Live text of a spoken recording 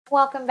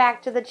Welcome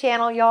back to the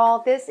channel,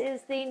 y'all. This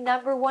is the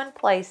 #1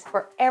 place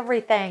for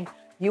everything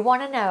you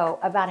want to know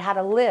about how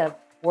to live,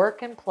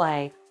 work, and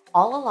play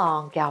all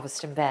along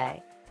Galveston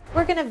Bay.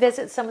 We're going to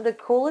visit some of the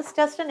coolest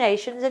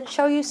destinations and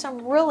show you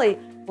some really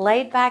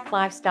laid-back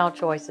lifestyle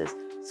choices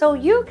so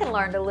you can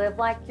learn to live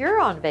like you're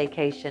on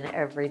vacation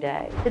every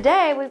day.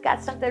 Today, we've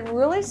got something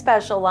really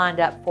special lined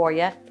up for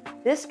you.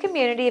 This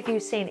community, if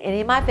you've seen any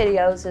of my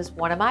videos, is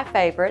one of my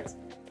favorites,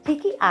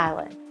 Tiki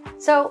Island.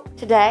 So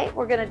today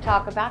we're going to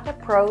talk about the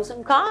pros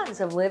and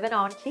cons of living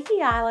on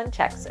Tiki Island,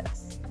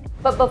 Texas.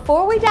 But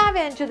before we dive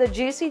into the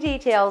juicy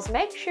details,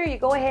 make sure you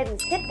go ahead and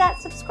hit that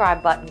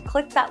subscribe button,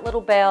 click that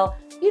little bell.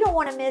 You don't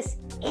want to miss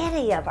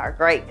any of our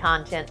great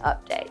content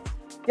updates.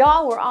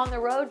 Y'all, we're on the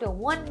road to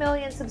 1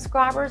 million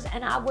subscribers,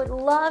 and I would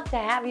love to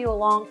have you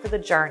along for the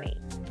journey.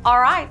 All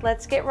right,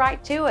 let's get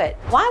right to it.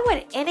 Why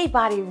would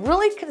anybody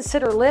really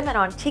consider living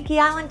on Tiki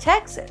Island,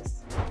 Texas?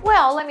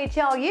 Well, let me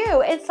tell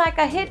you, it's like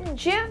a hidden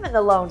gem in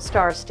the Lone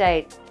Star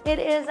State. It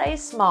is a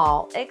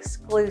small,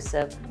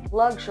 exclusive,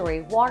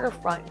 luxury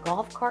waterfront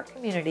golf cart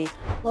community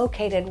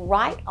located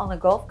right on the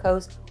Gulf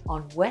Coast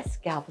on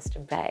West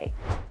Galveston Bay.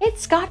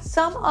 It's got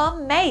some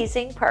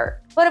amazing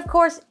perks. But of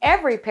course,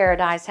 every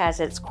paradise has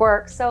its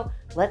quirks, so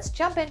let's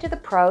jump into the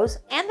pros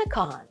and the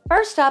cons.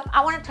 First up,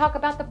 I want to talk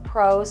about the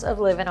pros of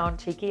living on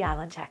Tiki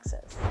Island,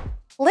 Texas.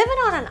 Living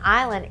on an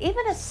island,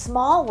 even a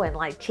small one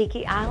like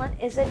Tiki Island,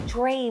 is a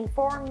dream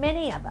for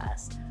many of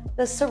us.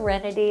 The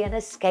serenity and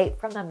escape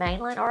from the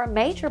mainland are a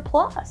major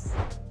plus.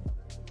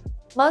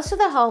 Most of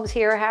the homes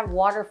here have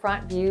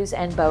waterfront views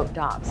and boat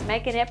docks,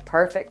 making it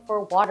perfect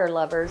for water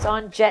lovers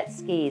on jet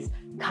skis,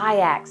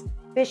 kayaks,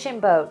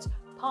 fishing boats,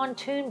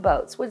 pontoon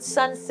boats with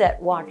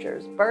sunset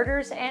watchers,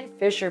 birders, and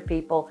fisher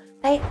people.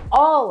 They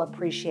all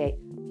appreciate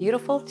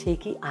beautiful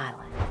Tiki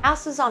Island.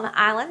 Houses on the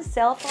island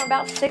sell from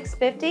about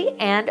 $650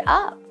 and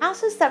up.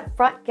 Houses that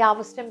front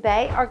Galveston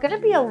Bay are going to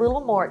be a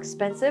little more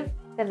expensive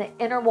than the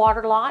inner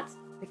water lots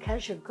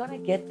because you're going to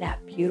get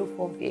that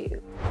beautiful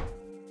view.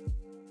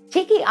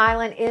 Tiki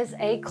Island is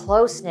a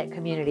close-knit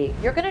community.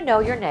 You're going to know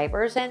your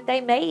neighbors, and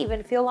they may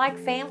even feel like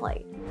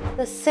family.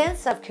 The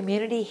sense of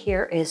community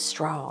here is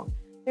strong.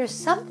 There's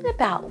something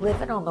about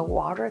living on the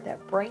water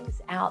that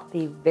brings out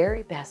the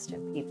very best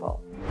in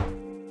people.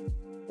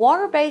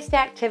 Water-based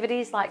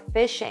activities like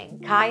fishing,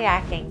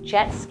 kayaking,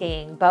 jet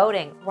skiing,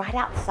 boating right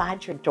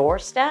outside your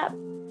doorstep.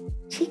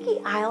 Tiki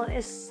Island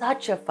is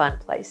such a fun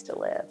place to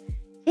live.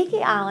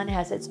 Tiki Island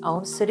has its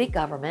own city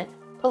government,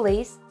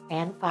 police,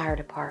 and fire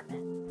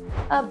department.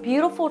 A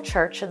beautiful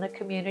church in the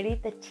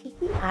community, the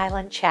Tiki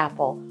Island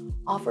Chapel,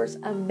 offers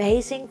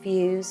amazing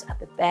views of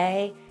the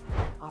bay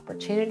and an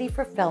opportunity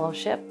for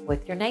fellowship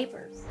with your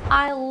neighbors.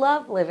 I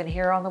love living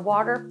here on the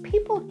water.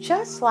 People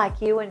just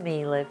like you and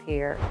me live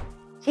here.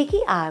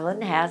 Tiki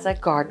Island has a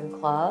garden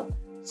club,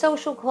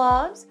 social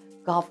clubs,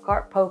 golf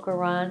cart poker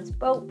runs,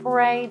 boat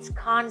parades,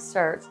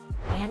 concerts,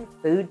 and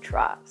food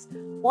trucks.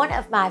 One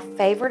of my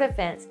favorite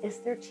events is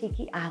their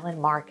Tiki Island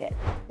Market.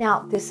 Now,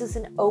 this is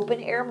an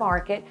open-air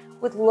market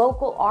with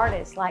local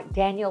artists like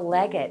Daniel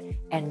Leggett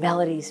and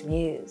Melody's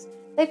Muse.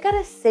 They've got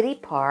a city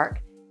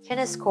park,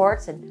 tennis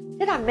courts, and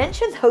did I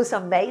mention those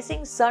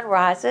amazing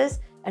sunrises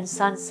and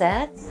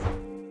sunsets?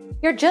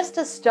 You're just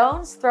a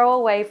stone's throw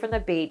away from the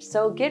beach,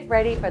 so get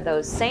ready for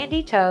those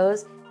sandy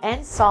toes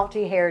and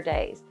salty hair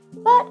days.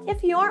 But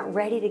if you aren't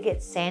ready to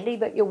get sandy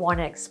but you want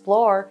to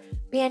explore,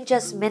 being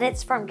just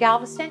minutes from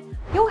Galveston,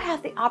 you'll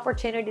have the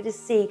opportunity to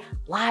see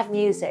live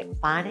music,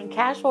 fine and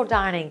casual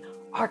dining,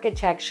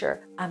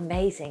 architecture,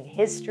 amazing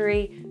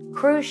history,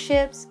 cruise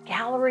ships,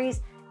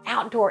 galleries,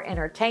 outdoor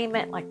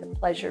entertainment like the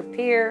Pleasure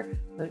Pier,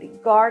 Moody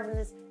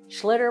Gardens,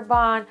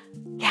 Schlitterbahn,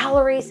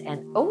 galleries,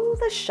 and oh,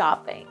 the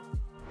shopping.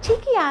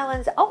 Tiki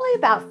Island's only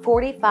about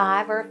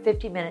 45 or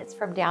 50 minutes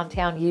from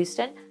downtown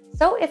Houston,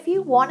 so if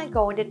you want to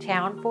go into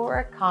town for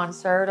a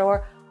concert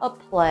or a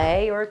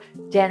play or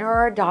dinner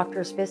or a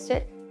doctor's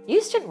visit,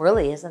 Houston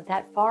really isn't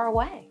that far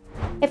away.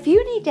 If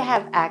you need to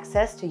have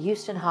access to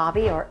Houston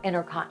Hobby or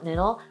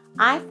Intercontinental,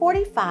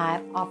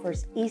 I-45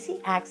 offers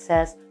easy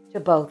access to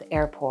both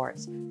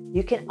airports.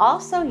 You can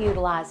also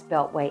utilize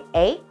Beltway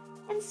 8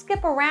 and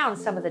skip around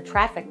some of the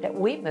traffic that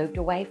we moved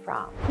away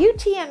from.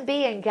 UTMB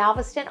in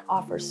Galveston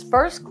offers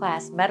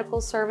first-class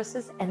medical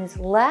services and is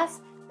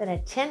less than a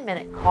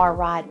 10-minute car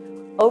ride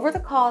over the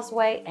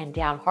causeway and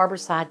down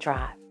Harborside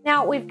Drive.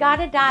 Now, we've got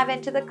to dive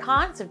into the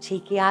cons of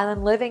Tiki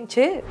Island living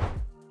too.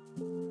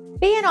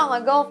 Being on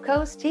the Gulf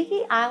Coast,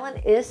 Tiki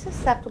Island is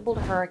susceptible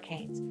to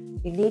hurricanes.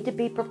 You need to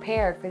be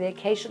prepared for the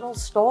occasional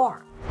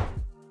storm.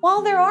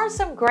 While there are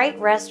some great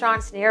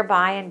restaurants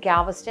nearby in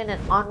Galveston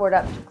and onward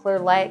up to Clear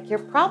Lake, you're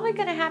probably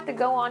going to have to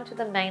go on to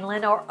the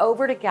mainland or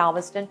over to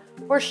Galveston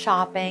for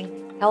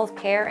shopping,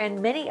 healthcare, and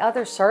many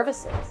other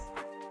services.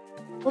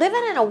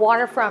 Living in a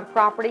waterfront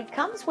property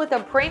comes with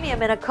a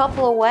premium in a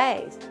couple of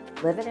ways.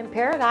 Living in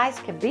paradise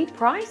can be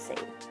pricey.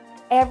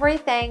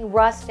 Everything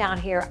rusts down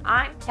here.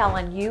 I'm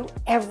telling you,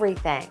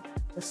 everything.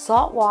 The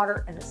salt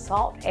water and the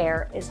salt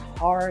air is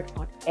hard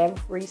on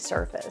every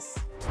surface.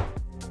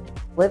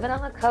 Living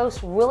on the coast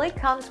really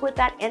comes with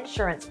that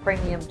insurance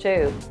premium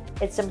too.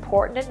 It's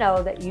important to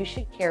know that you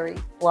should carry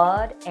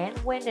flood and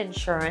wind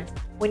insurance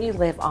when you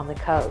live on the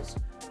coast.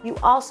 You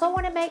also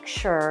want to make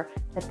sure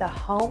that the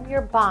home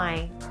you're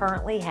buying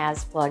currently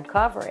has flood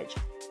coverage.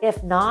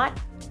 If not,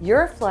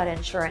 your flood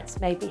insurance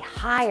may be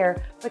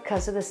higher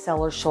because of the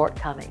seller's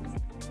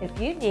shortcomings. If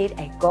you need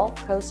a Gulf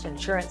Coast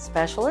insurance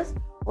specialist,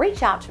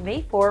 reach out to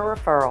me for a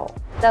referral.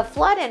 The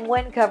flood and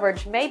wind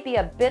coverage may be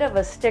a bit of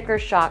a sticker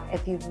shock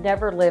if you've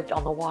never lived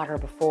on the water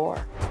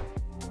before.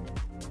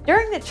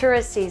 During the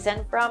tourist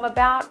season, from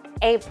about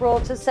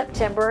April to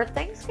September,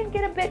 things can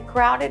get a bit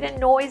crowded and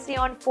noisy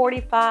on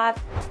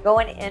 45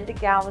 going into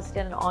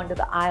Galveston and onto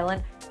the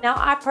island. Now,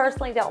 I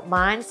personally don't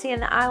mind seeing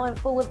the island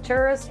full of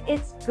tourists.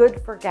 It's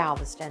good for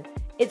Galveston.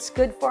 It's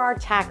good for our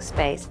tax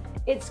base.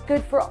 It's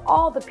good for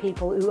all the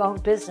people who own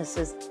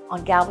businesses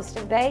on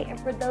Galveston Bay and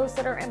for those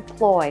that are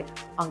employed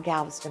on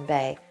Galveston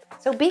Bay.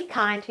 So be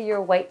kind to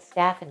your wait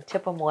staff and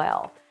tip them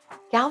well.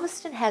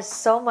 Galveston has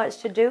so much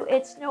to do,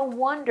 it's no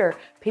wonder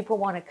people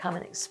want to come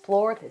and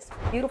explore this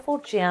beautiful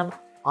gem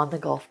on the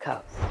Gulf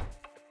Coast.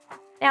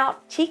 Now,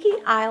 Tiki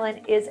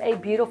Island is a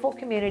beautiful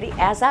community.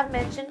 As I've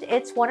mentioned,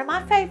 it's one of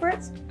my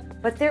favorites,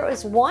 but there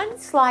is one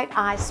slight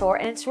eyesore,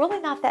 and it's really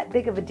not that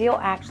big of a deal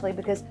actually,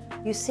 because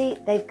you see,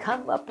 they've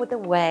come up with a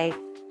way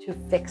to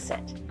fix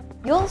it.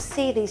 You'll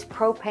see these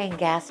propane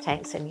gas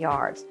tanks in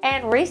yards.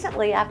 And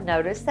recently I've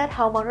noticed that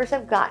homeowners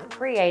have gotten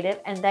creative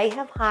and they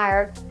have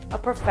hired a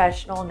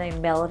professional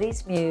named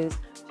Melody's Muse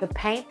to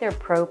paint their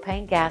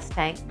propane gas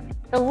tanks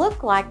to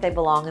look like they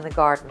belong in the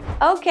garden.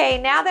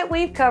 Okay, now that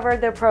we've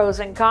covered the pros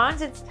and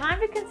cons, it's time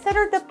to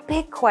consider the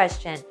big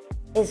question.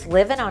 Is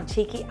living on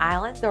Tiki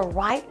Island the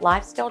right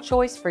lifestyle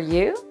choice for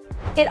you?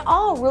 It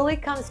all really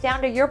comes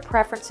down to your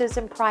preferences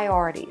and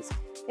priorities.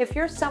 If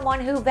you're someone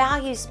who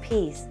values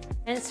peace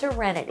and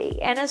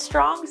serenity and a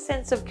strong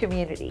sense of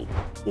community,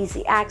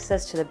 easy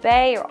access to the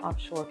bay or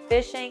offshore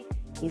fishing,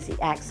 easy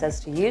access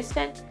to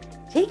Houston,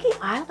 Tiki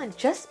Island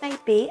just may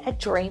be a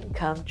dream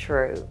come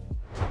true.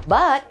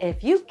 But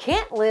if you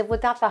can't live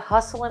without the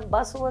hustle and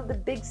bustle of the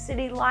big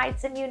city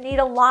lights and you need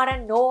a lot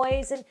of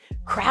noise and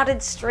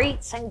crowded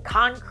streets and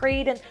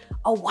concrete and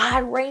a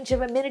wide range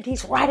of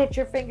amenities right at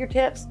your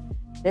fingertips,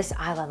 this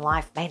island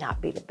life may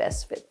not be the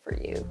best fit for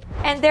you.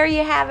 And there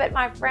you have it,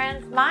 my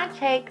friends, my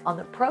take on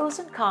the pros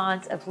and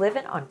cons of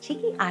living on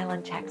Tiki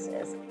Island,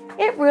 Texas.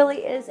 It really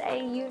is a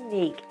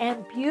unique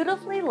and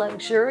beautifully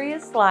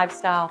luxurious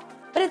lifestyle,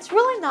 but it's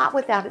really not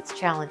without its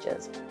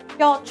challenges.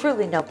 Y'all,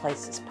 truly no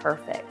place is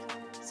perfect.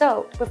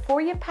 So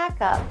before you pack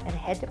up and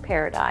head to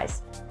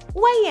paradise,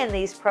 weigh in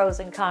these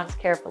pros and cons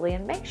carefully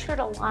and make sure it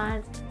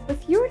aligns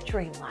with your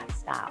dream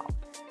lifestyle.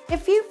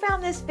 If you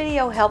found this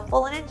video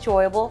helpful and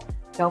enjoyable,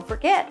 don't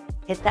forget,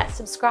 hit that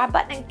subscribe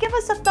button and give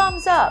us a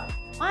thumbs up.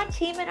 My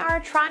team and I are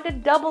trying to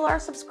double our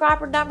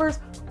subscriber numbers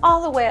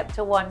all the way up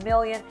to 1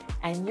 million,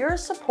 and your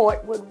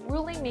support would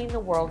really mean the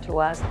world to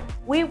us.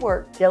 We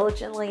work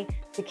diligently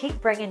to keep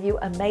bringing you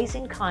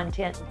amazing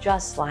content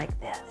just like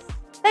this.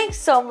 Thanks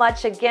so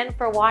much again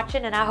for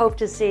watching, and I hope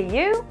to see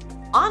you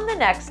on the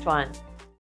next one.